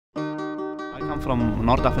I'm from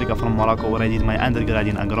North Africa, from Morocco, where I did my undergrad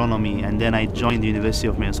in agronomy, and then I joined the University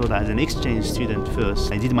of Minnesota as an exchange student first.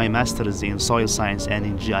 I did my master's in soil science and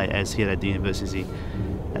in GIS here at the university.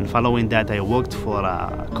 And following that, I worked for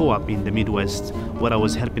a co-op in the Midwest, where I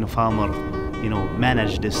was helping a farmer,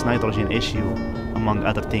 manage this nitrogen issue, among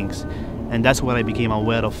other things. And that's where I became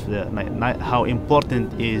aware of how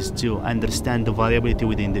important it is to understand the variability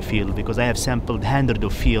within the field, because I have sampled hundreds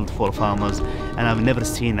of fields for farmers, and I've never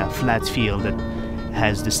seen a flat field that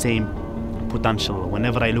has the same potential.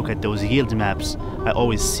 Whenever I look at those yield maps, I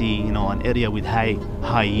always see an area with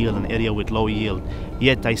high yield, an area with low yield.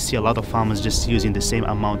 Yet I see a lot of farmers just using the same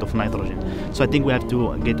amount of nitrogen. So I think we have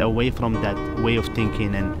to get away from that way of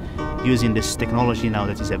thinking and using this technology now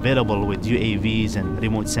that is available with UAVs and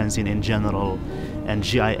remote sensing in general, and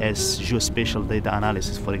GIS, geospatial data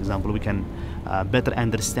analysis, for example. We can better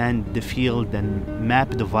understand the field and map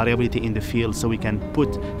the variability in the field, so we can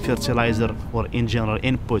put fertilizer or in general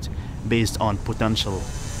input based on potential.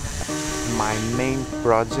 My main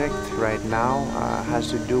project right now has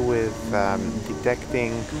to do with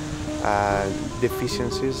detecting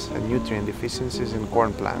deficiencies, nutrient deficiencies in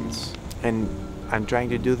corn plants. And I'm trying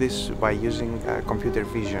to do this by using computer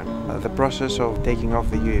vision. The process of taking off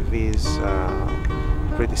the UAV is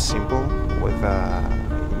pretty simple with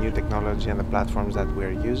new technology and the platforms that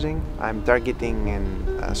we're using. I'm targeting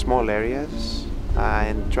in small areas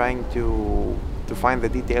and trying to find the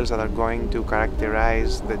details that are going to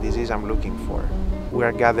characterize the disease I'm looking for. We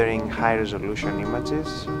are gathering high-resolution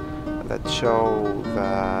images that show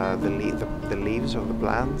the leaves of the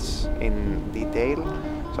plants in detail,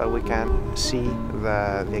 so we can see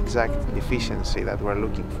the exact deficiency that we're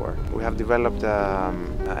looking for. We have developed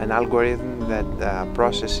an algorithm that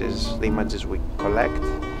processes the images we collect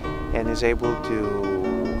and is able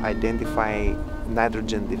to identify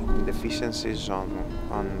nitrogen deficiencies on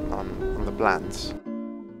the plants.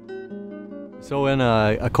 So when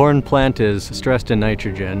a corn plant is stressed in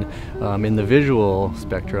nitrogen, in the visual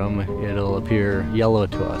spectrum, it'll appear yellow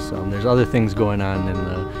to us. There's other things going on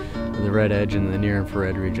in the red edge and the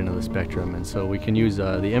near-infrared region of the spectrum, and so we can use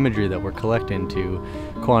the imagery that we're collecting to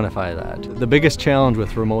quantify that. The biggest challenge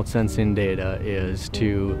with remote sensing data is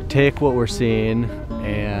to take what we're seeing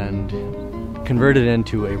and convert it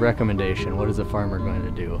into a recommendation. What is a farmer going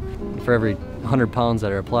to do? For every 100 pounds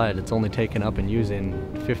that are applied, it's only taken up and using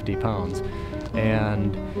 50 pounds.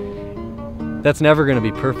 And that's never going to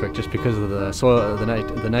be perfect, just because of the soil,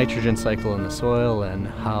 the nitrogen cycle in the soil, and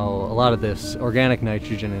how a lot of this organic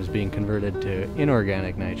nitrogen is being converted to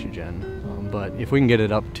inorganic nitrogen. But if we can get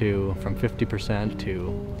it up to from 50%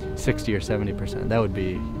 to 60 or 70%, that would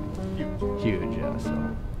be huge. Yeah.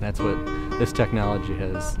 So that's what this technology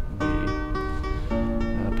has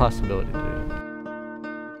the possibility to do.